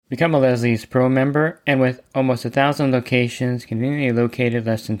Become a Leslie's Pro member, and with almost 1,000 locations conveniently located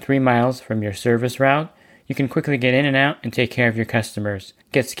less than 3 miles from your service route, you can quickly get in and out and take care of your customers.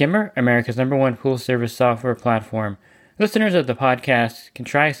 Get Skimmer, America's #1 pool service software platform. Listeners of the podcast can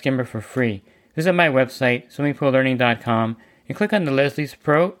try Skimmer for free. Visit my website, swimmingpoollearning.com, and click on the Leslie's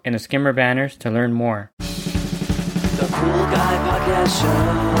Pro and the Skimmer banners to learn more. The Pool Guy Podcast Show.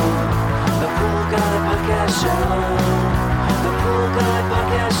 The Pool Guy Podcast Show. The Pool Guy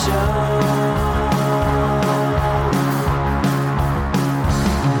Podcast Show.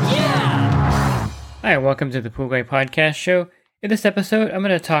 Yeah! Hi, welcome to the Pool Guy Podcast Show. In this episode, I'm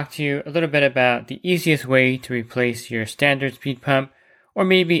going to talk to you a little bit about the easiest way to replace your standard speed pump or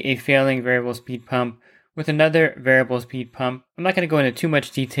maybe a failing variable speed pump with another variable speed pump. I'm not going to go into too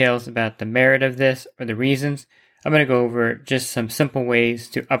much details about the merit of this or the reasons. I'm going to go over just some simple ways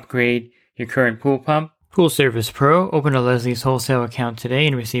to upgrade your current pool pump. Pool Service Pro. Open a Leslie's wholesale account today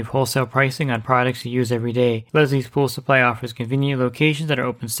and receive wholesale pricing on products you use every day. Leslie's Pool Supply offers convenient locations that are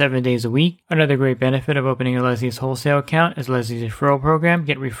open 7 days a week. Another great benefit of opening a Leslie's wholesale account is Leslie's referral program.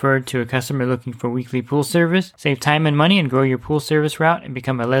 Get referred to a customer looking for weekly pool service. Save time and money and grow your pool service route and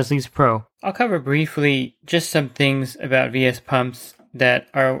become a Leslie's Pro. I'll cover briefly just some things about VS pumps that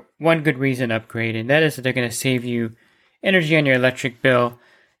are one good reason to upgrade, and that is that they're going to save you energy on your electric bill.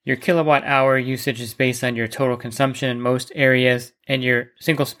 Your kilowatt hour usage is based on your total consumption in most areas, and your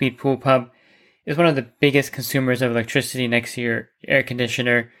single speed pool pump is one of the biggest consumers of electricity next to your air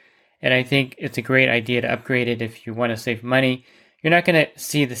conditioner, and I think it's a great idea to upgrade it if you want to save money. You're not going to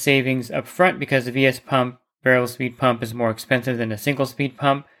see the savings up front because the VS pump, variable speed pump, is more expensive than a single speed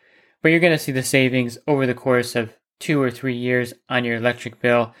pump, but you're going to see the savings over the course of 2 or 3 years on your electric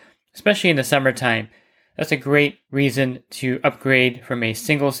bill, especially in the summertime. That's a great reason to upgrade from a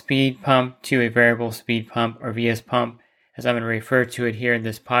single speed pump to a variable speed pump or VS pump, as I'm going to refer to it here in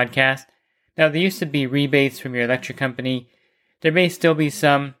this podcast. Now, there used to be rebates from your electric company. There may still be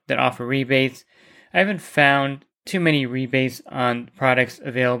some that offer rebates. I haven't found too many rebates on products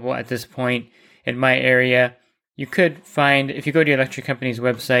available at this point in my area. You could find, if you go to your electric company's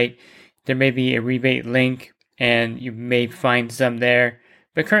website, there may be a rebate link and you may find some there.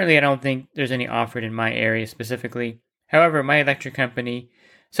 But currently, I don't think there's any offered in my area specifically. However, my electric company,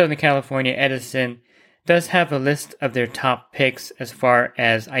 Southern California Edison, does have a list of their top picks as far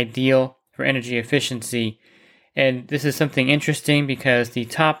as ideal for energy efficiency. And this is something interesting because the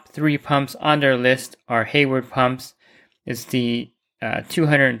top 3 pumps on their list are Hayward pumps. It's the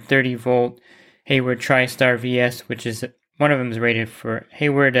 230 volt Hayward TriStar VS, which is one of them is rated for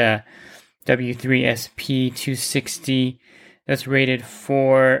Hayward W3SP 260. That's rated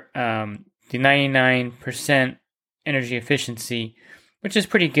for the 99% energy efficiency, which is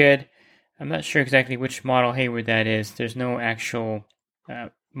pretty good. I'm not sure exactly which model Hayward that is. There's no actual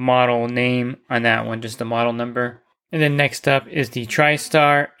model name on that one, just the model number. And then next up is the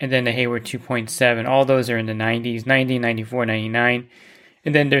TriStar, and then the Hayward 2.7. All those are in the 90s, 90, 94, 99.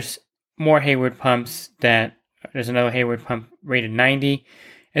 And then there's more Hayward pumps there's another Hayward pump rated 90.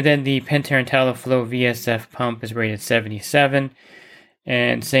 And then the Pentair IntelliFlow VSF pump is rated 77.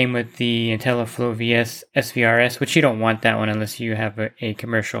 And same with the IntelliFlow VS SVRS, which you don't want that one unless you have a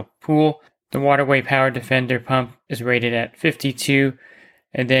commercial pool. The Waterway Power Defender pump is rated at 52.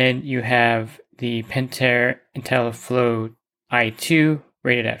 And then you have the Pentair IntelliFlow i2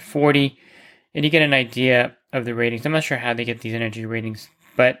 rated at 40. And you get an idea of the ratings. I'm not sure how they get these energy ratings,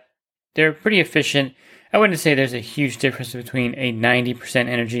 but they're pretty efficient. I wouldn't say there's a huge difference between a 90%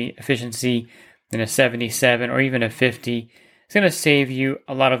 energy efficiency and a 77 or even a 50. It's going to save you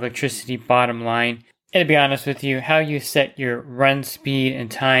a lot of electricity bottom line. And to be honest with you, how you set your run speed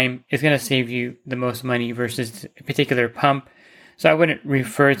and time is going to save you the most money versus a particular pump. So I wouldn't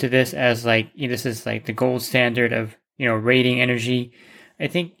refer to this as this is like the gold standard of, rating energy. I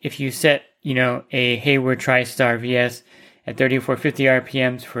think if you set, a Hayward TriStar VS at 3450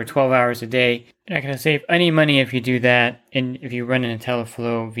 RPMs for 12 hours a day, you're not going to save any money if you do that. And if you run an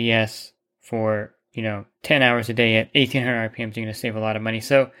IntelliFlow VS for, 10 hours a day at 1800 RPMs, you're going to save a lot of money.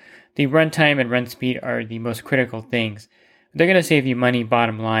 So the runtime and run speed are the most critical things. They're going to save you money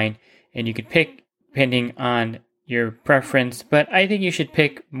bottom line, and you could pick depending on your preference, but I think you should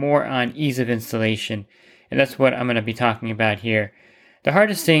pick more on ease of installation, and that's what I'm going to be talking about here. The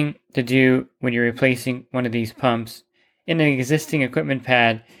hardest thing to do when you're replacing one of these pumps in an existing equipment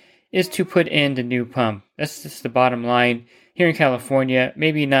pad is to put in the new pump. That's just the bottom line. Here in California,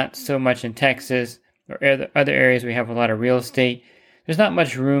 maybe not so much in Texas or other areas we have a lot of real estate. There's not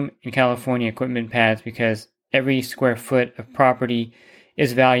much room in California equipment pads because every square foot of property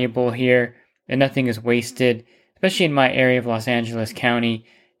is valuable here and nothing is wasted. Especially in my area of Los Angeles County,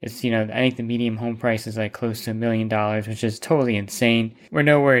 It's, I think the medium home price is like close to $1 million, which is totally insane. We're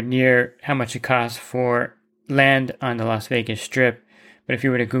nowhere near how much it costs for land on the Las Vegas Strip. But if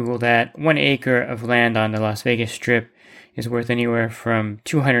you were to Google that, 1 acre of land on the Las Vegas Strip is worth anywhere from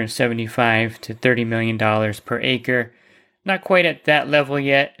 $275 to $30 million per acre. Not quite at that level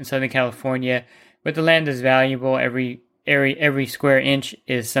yet in Southern California, but the land is valuable. Every square inch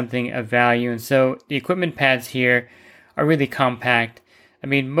is something of value. And so the equipment pads here are really compact. I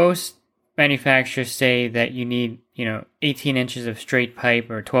mean, most manufacturers say that you need, 18 inches of straight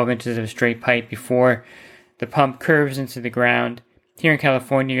pipe or 12 inches of straight pipe before the pump curves into the ground. Here in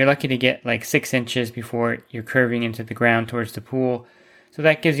California, you're lucky to get like 6 inches before you're curving into the ground towards the pool. So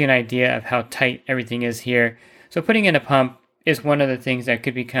that gives you an idea of how tight everything is here. So putting in a pump is one of the things that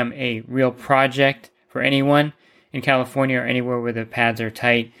could become a real project for anyone in California or anywhere where the pads are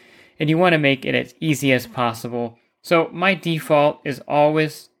tight. And you want to make it as easy as possible. So my default is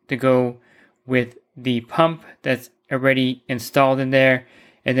always to go with the pump that's already installed in there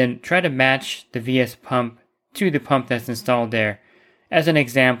and then try to match the VS pump to the pump that's installed there. As an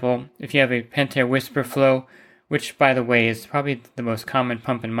example, if you have a Pentair Whisper Flow, which by the way is probably the most common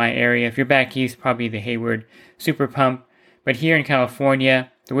pump in my area. If you're back east, probably the Hayward Super Pump. But here in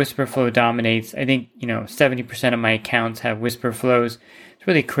California, the Whisper Flow dominates. I think, 70% of my accounts have Whisper Flows. It's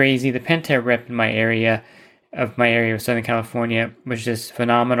really crazy. The Pentair rep in my area of Southern California was just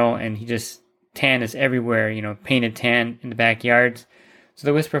phenomenal, and he just tan is everywhere, painted tan in the backyards. So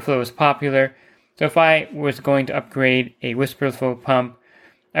the Whisper Flow is popular. So if I was going to upgrade a Whisper Flow pump,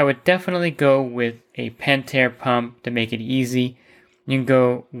 I would definitely go with a Pentair pump to make it easy. You can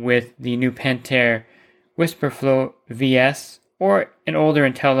go with the new Pentair Whisper Flow VS or an older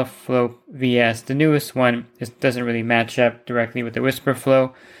IntelliFlow VS. The newest one doesn't really match up directly with the Whisper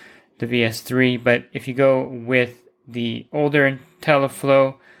Flow, the VS3, but if you go with the older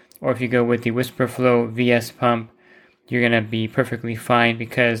IntelliFlow or if you go with the Whisper Flow VS pump, you're going to be perfectly fine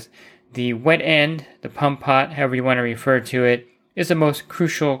because the wet end, the pump pot, however you want to refer to it, is the most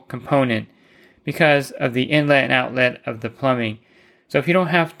crucial component because of the inlet and outlet of the plumbing. So if you don't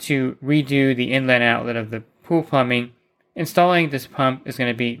have to redo the inlet and outlet of the pool plumbing, installing this pump is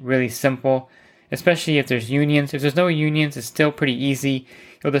going to be really simple, especially if there's unions. If there's no unions, it's still pretty easy.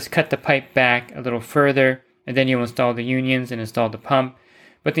 You'll just cut the pipe back a little further, and then you'll install the unions and install the pump.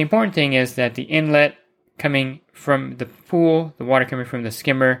 But the important thing is that the inlet coming from the pool, the water coming from the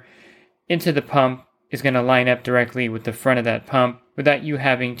skimmer, into the pump is going to line up directly with the front of that pump without you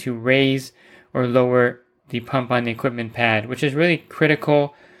having to raise or lower the pump on the equipment pad, which is really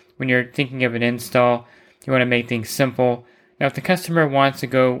critical when you're thinking of an install. You want to make things simple. Now, if the customer wants to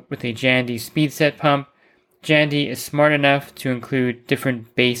go with a Jandy SpeedSet pump, Jandy is smart enough to include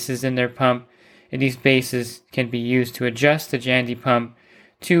different bases in their pump, and these bases can be used to adjust the Jandy pump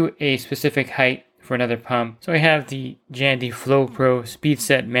to a specific height for another pump. So I have the Jandy Flow Pro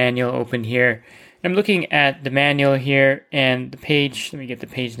SpeedSet manual open here. I'm looking at the manual here and the page, let me get the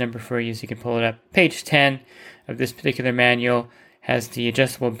page number for you so you can pull it up. Page 10 of this particular manual has the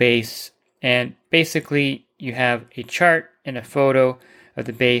adjustable base, and basically you have a chart and a photo of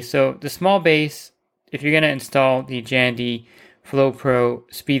the base. So the small base, if you're going to install the Jandy Flow Pro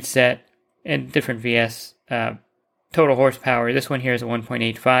SpeedSet and different VS total horsepower, this one here is a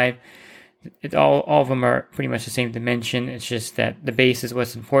 1.85. All of them are pretty much the same dimension. It's just that the base is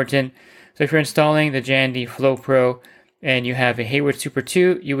what's important. So if you're installing the Jandy Flow Pro and you have a Hayward Super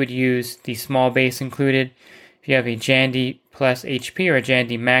 2, you would use the small base included. If you have a Jandy Plus HP or a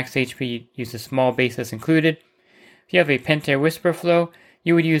Jandy Max HP, you use the small base that's included. If you have a Pentair Whisper Flow,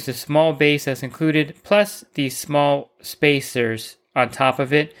 you would use the small base that's included plus the small spacers on top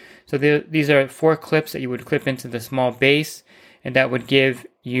of it. So these are 4 clips that you would clip into the small base, and that would give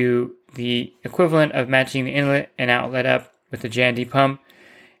you the equivalent of matching the inlet and outlet up with the Jandy pump.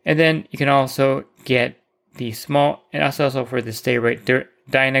 And then you can also get the small, and also for the Stay Right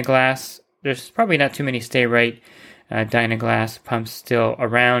Dynaglass. There's probably not too many Stay Right Dynaglass pumps still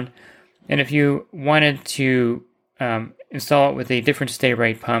around. And if you wanted to install it with a different Stay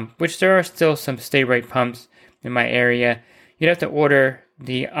Right pump, which there are still some Stay Right pumps in my area, you'd have to order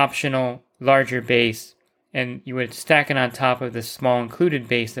the optional larger base, and you would stack it on top of the small included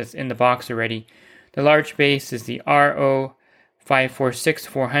base that's in the box already. The large base is the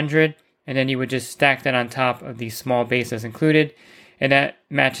RO546400, and then you would just stack that on top of the small base that's included, and that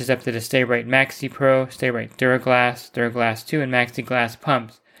matches up to the Stay Right Maxi Pro, Stay Right Duraglass, Duraglass 2, and Maxi Glass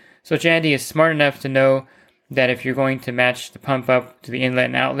pumps. So Jandy is smart enough to know that if you're going to match the pump up to the inlet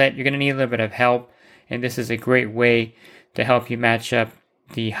and outlet, you're going to need a little bit of help, and this is a great way to help you match up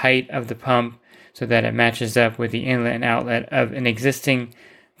the height of the pump so that it matches up with the inlet and outlet of an existing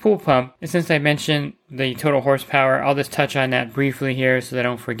pool pump. And since I mentioned the total horsepower, I'll just touch on that briefly here so that I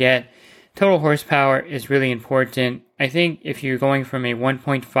don't forget. Total horsepower is really important. I think if you're going from a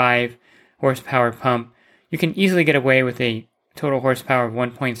 1.5 horsepower pump, you can easily get away with a total horsepower of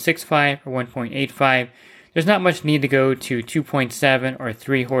 1.65 or 1.85. There's not much need to go to 2.7 or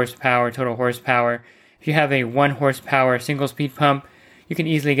 3 horsepower total horsepower. If you have a 1 horsepower single speed pump, you can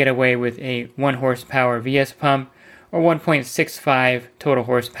easily get away with a 1 horsepower VS pump or 1.65 total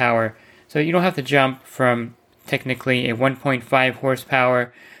horsepower. So you don't have to jump from technically a 1.5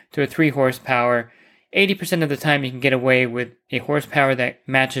 horsepower to a 3 horsepower. 80% of the time you can get away with a horsepower that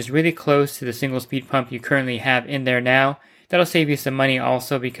matches really close to the single speed pump you currently have in there now. That'll save you some money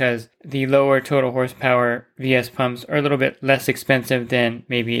also because the lower total horsepower VS pumps are a little bit less expensive than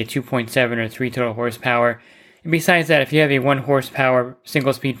maybe a 2.7 or 3 total horsepower. And besides that, if you have a 1 horsepower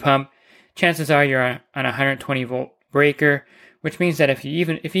single speed pump, chances are you're on a 120 volt breaker, which means that if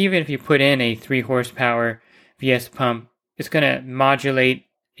you put in a 3 horsepower VS pump, it's going to modulate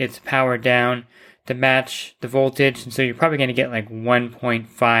its power down to match the voltage, and so you're probably going to get like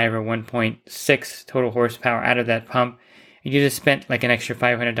 1.5 or 1.6 total horsepower out of that pump. And you just spent like an extra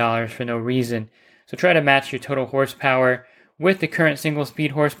 $500 for no reason. So try to match your total horsepower with the current single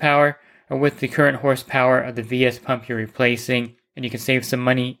speed horsepower or with the current horsepower of the VS pump you're replacing, and you can save some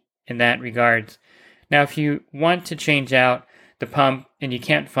money in that regards. Now, if you want to change out the pump and you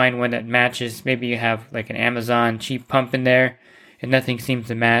can't find one that matches, maybe you have like an Amazon cheap pump in there and nothing seems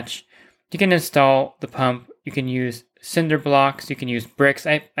to match, you can install the pump. You can use cinder blocks, you can use bricks.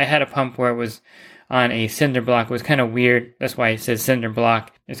 I had a pump where it was on a cinder block. It was kind of weird. That's why it says cinder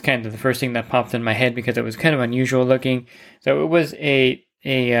block. It's kind of the first thing that popped in my head because it was kind of unusual looking. So it was a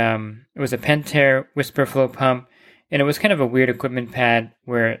Pentair Whisper Flow pump, and it was kind of a weird equipment pad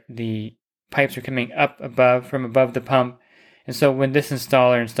where the pipes are coming from above the pump. And so when this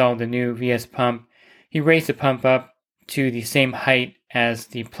installer installed the new VS pump, he raised the pump up to the same height as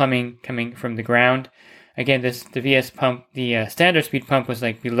the plumbing coming from the ground. Again, the VS pump, the standard speed pump was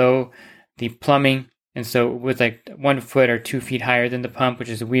like below the plumbing, and so it was like 1 foot or 2 feet higher than the pump, which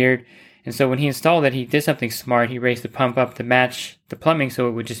is weird. And so when he installed it, he did something smart. He raised the pump up to match the plumbing so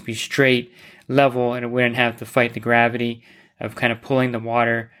it would just be straight, level, and it wouldn't have to fight the gravity of kind of pulling the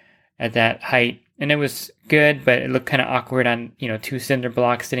water at that height. And it was good, but it looked kind of awkward on, 2 cinder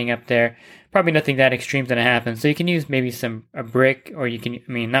blocks sitting up there. Probably nothing that extreme is going to happen. So you can use maybe a brick, or you can,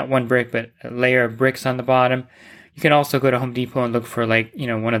 not one brick, but a layer of bricks on the bottom. You can also go to Home Depot and look for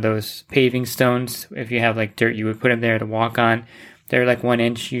one of those paving stones. If you have like dirt, you would put them there to walk on. They're like 1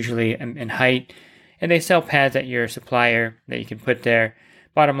 inch usually in height. And they sell pads at your supplier that you can put there.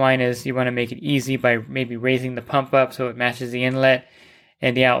 Bottom line is you want to make it easy by maybe raising the pump up so it matches the inlet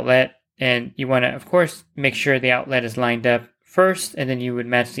and the outlet. And you want to, of course, make sure the outlet is lined up first, and then you would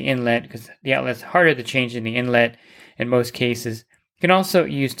match the inlet because the outlet's harder to change than the inlet in most cases. You can also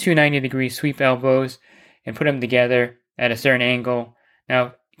use 2 90-degree sweep elbows and put them together at a certain angle.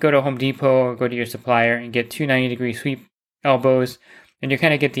 Now, go to Home Depot or go to your supplier and get 2 90-degree sweep elbows, and you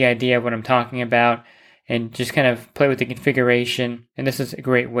kind of get the idea of what I'm talking about, and just kind of play with the configuration. And this is a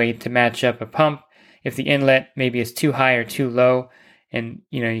great way to match up a pump. If the inlet maybe is too high or too low, and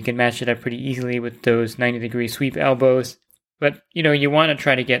you can match it up pretty easily with those 90-degree sweep elbows. But you want to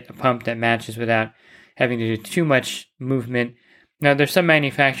try to get a pump that matches without having to do too much movement. Now, there's some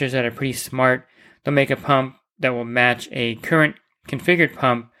manufacturers that are pretty smart. They'll make a pump that will match a current configured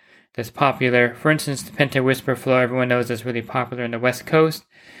pump that's popular. For instance, the Pentair Whisper Flow, everyone knows that's really popular on the West Coast.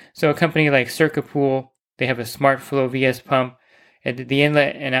 So a company like CircuPool, they have a Smart Flow VS pump, and the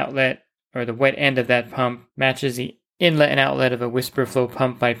inlet and outlet, or the wet end of that pump, matches the inlet and outlet of a Whisper Flow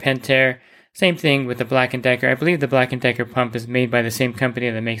pump by Pentair. Same thing with the Black & Decker. I believe the Black & Decker pump is made by the same company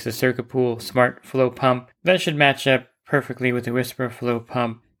that makes the CircuPool Smart Flow pump. That should match up perfectly with the Whisper Flow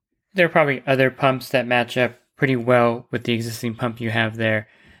pump. There are probably other pumps that match up pretty well with the existing pump you have there.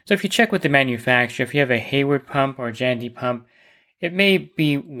 So if you check with the manufacturer, if you have a Hayward pump or a Jandy pump, it may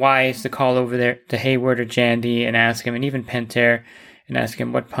be wise to call over there to Hayward or Jandy and ask him, and even Pentair, and ask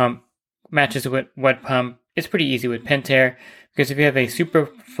him what pump matches with what pump. It's pretty easy with Pentair, because if you have a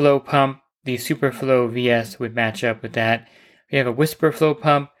Superflow pump, the Superflow VS would match up with that. If you have a Whisper Flow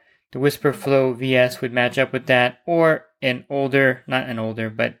pump, the Whisper Flow VS would match up with that, or a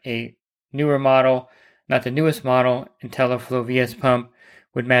newer model, not the newest model, IntelliFlow VS pump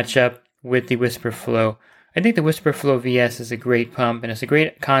would match up with the Whisper Flow. I think the Whisper Flow VS is a great pump, and it's a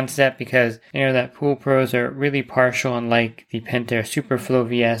great concept because that pool pros are really partial on like the Pentair Superflow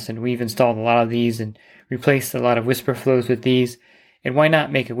VS, and we've installed a lot of these and replaced a lot of Whisper Flows with these. And why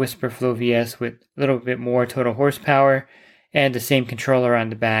not make a Whisper Flow VS with a little bit more total horsepower and the same controller on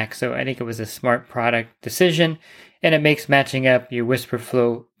the back. So I think it was a smart product decision, and it makes matching up your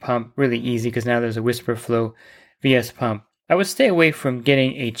WhisperFlow pump really easy because now there's a WhisperFlow VS pump. I would stay away from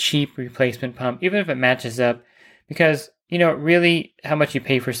getting a cheap replacement pump, even if it matches up, because, really how much you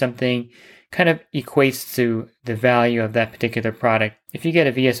pay for something kind of equates to the value of that particular product. If you get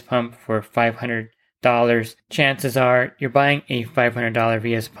a VS pump for $500, chances are you're buying a $500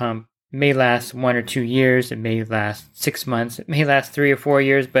 VS pump. It may last 1 or 2 years. It may last 6 months. It may last 3 or 4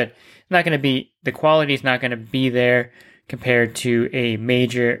 years, but the quality is not going to be there compared to a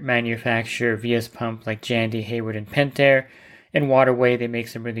major manufacturer VS pump like Jandy, Hayward, and Pentair. And Waterway, they make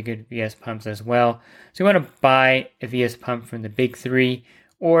some really good VS pumps as well. So you want to buy a VS pump from the big three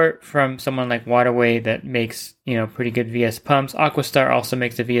or from someone like Waterway that makes, pretty good VS pumps. Aquastar also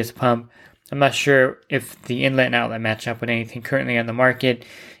makes a VS pump. I'm not sure if the inlet and outlet match up with anything currently on the market.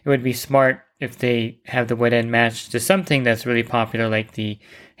 It would be smart if they have the wet end matched to something that's really popular like the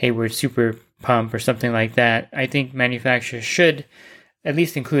Hayward Super Pump or something like that. I think manufacturers should at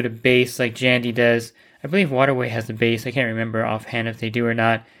least include a base like Jandy does. I believe Waterway has a base. I can't remember offhand if they do or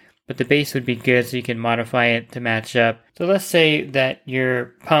not, but the base would be good so you can modify it to match up. So let's say that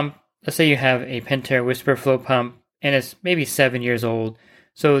your pump, let's say you have a Pentair WhisperFlow pump and it's maybe 7 years old.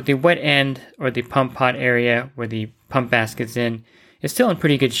 So the wet end or the pump pot area where the pump basket's in is still in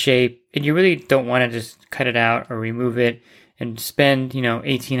pretty good shape, and you really don't want to just cut it out or remove it and spend,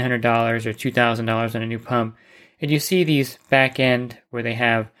 $1,800 or $2,000 on a new pump. And you see these back end where they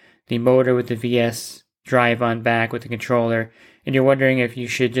have the motor with the VS drive on back with the controller, and you're wondering if you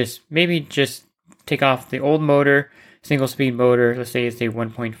should just take off the old motor, single speed motor, let's say it's a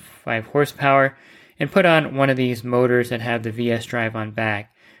 1.5 horsepower, and put on one of these motors that have the VS drive on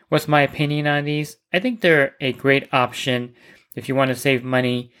back. What's my opinion on these? I think they're a great option if you want to save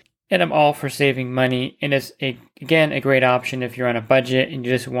money, and I'm all for saving money, and it's a great option if you're on a budget and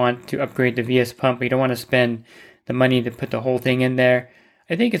you just want to upgrade the VS pump, but you don't want to spend the money to put the whole thing in there.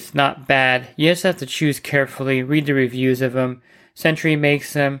 I think it's not bad. You just have to choose carefully, read the reviews of them. Century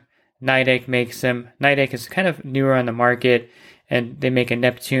makes them, Nidec makes them. Nidec is kind of newer on the market, and they make a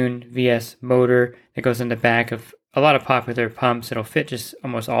Neptune VS motor that goes in the back of a lot of popular pumps. It'll fit just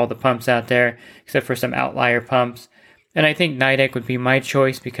almost all the pumps out there, except for some outlier pumps. And I think Nidec would be my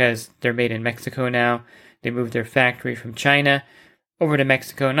choice because they're made in Mexico now. They moved their factory from China over to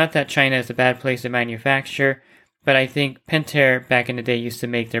Mexico. Not that China is a bad place to manufacture, but I think Pentair back in the day used to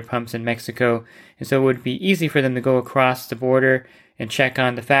make their pumps in Mexico, and so it would be easy for them to go across the border and check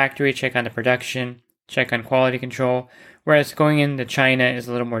on the factory, check on the production, check on quality control, whereas going into China is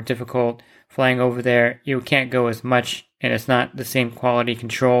a little more difficult. Flying over there, you can't go as much, and it's not the same quality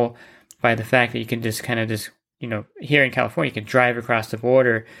control by the fact that you can just here in California, you can drive across the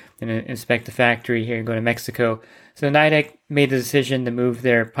border and inspect the factory here and go to Mexico. So Nidec made the decision to move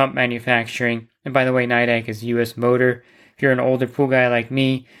their pump manufacturing. And by the way, Nidec is US Motor. If you're an older pool guy like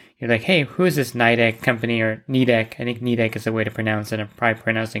me, you're like, hey, who is this Nidec company or Nidec? I think Nidec is the way to pronounce it. I'm probably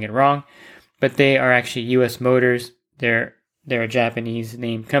pronouncing it wrong. But they are actually US Motors. They're a Japanese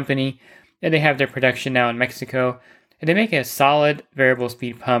named company. And they have their production now in Mexico. And they make a solid variable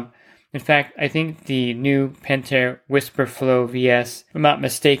speed pump. In fact, I think the new Pentair WhisperFlow VS, if I'm not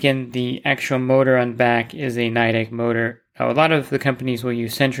mistaken, the actual motor on back is a Nidec motor. Now, a lot of the companies will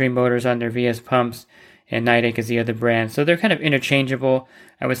use Century motors on their VS pumps, and Nidec is the other brand. So they're kind of interchangeable.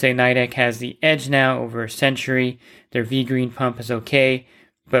 I would say Nidec has the edge now over Century. Their V-Green pump is okay,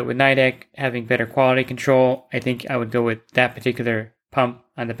 but with Nidec having better quality control, I think I would go with that particular pump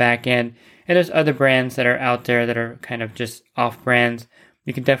on the back end. And there's other brands that are out there that are kind of just off brands.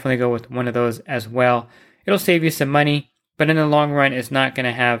 You can definitely go with one of those as well. It'll save you some money, but in the long run, it's not going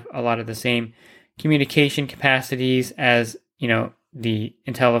to have a lot of the same communication capacities as, the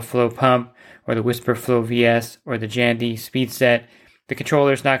IntelliFlow pump or the WhisperFlow VS or the Jandy SpeedSet. The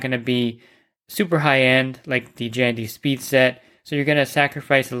controller is not going to be super high end like the Jandy SpeedSet, so you're going to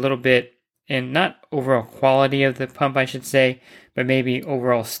sacrifice a little bit in not overall quality of the pump, I should say, but maybe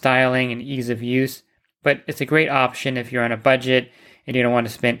overall styling and ease of use. But it's a great option if you're on a budget and you don't want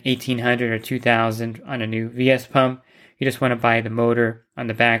to spend $1,800 or $2,000 on a new VS pump. You just want to buy the motor on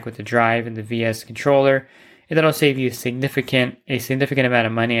the back with the drive and the VS controller, and that'll save you a significant amount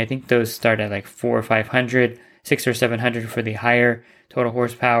of money. I think those start at like $400 or $500, $600 or $700 for the higher total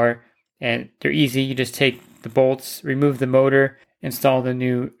horsepower, and they're easy. You just take the bolts, remove the motor, install the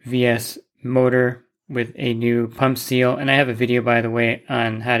new VS motor with a new pump seal, and I have a video, by the way,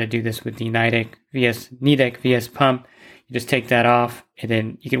 on how to do this with the Nidec VS pump. You just take that off, and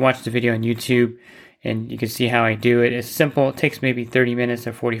then you can watch the video on YouTube, and you can see how I do it. It's simple. It takes maybe 30 minutes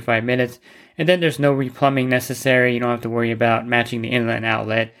or 45 minutes, and then there's no replumbing necessary. You don't have to worry about matching the inlet and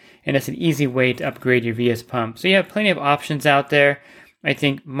outlet, and it's an easy way to upgrade your VS pump. So you have plenty of options out there. I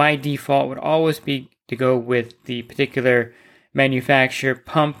think my default would always be to go with the particular manufacturer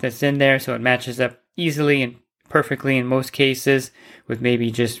pump that's in there, so it matches up easily and perfectly in most cases, with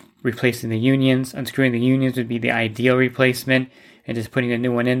maybe just replacing the unions. Unscrewing the unions would be the ideal replacement, and just putting a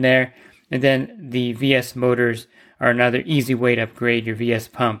new one in there. And then the VS motors are another easy way to upgrade your VS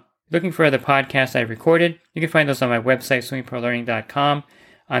pump. Looking for other podcasts I've recorded, you can find those on my website, swimmingprolearning.com.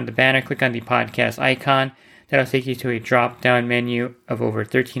 On the banner, click on the podcast icon. That'll take you to a drop-down menu of over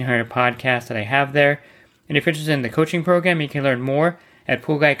 1,300 podcasts that I have there. And if you're interested in the coaching program, you can learn more at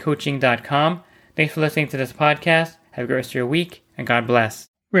poolguycoaching.com. Thanks for listening to this podcast. Have a great rest of your week, and God bless.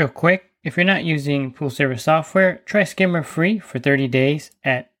 Real quick, if you're not using pool service software, try Skimmer free for 30 days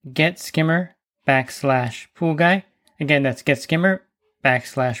at getskimmer.com/poolguy. Again, that's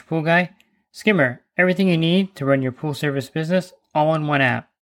getskimmer.com/poolguy. Skimmer, everything you need to run your pool service business all in one app.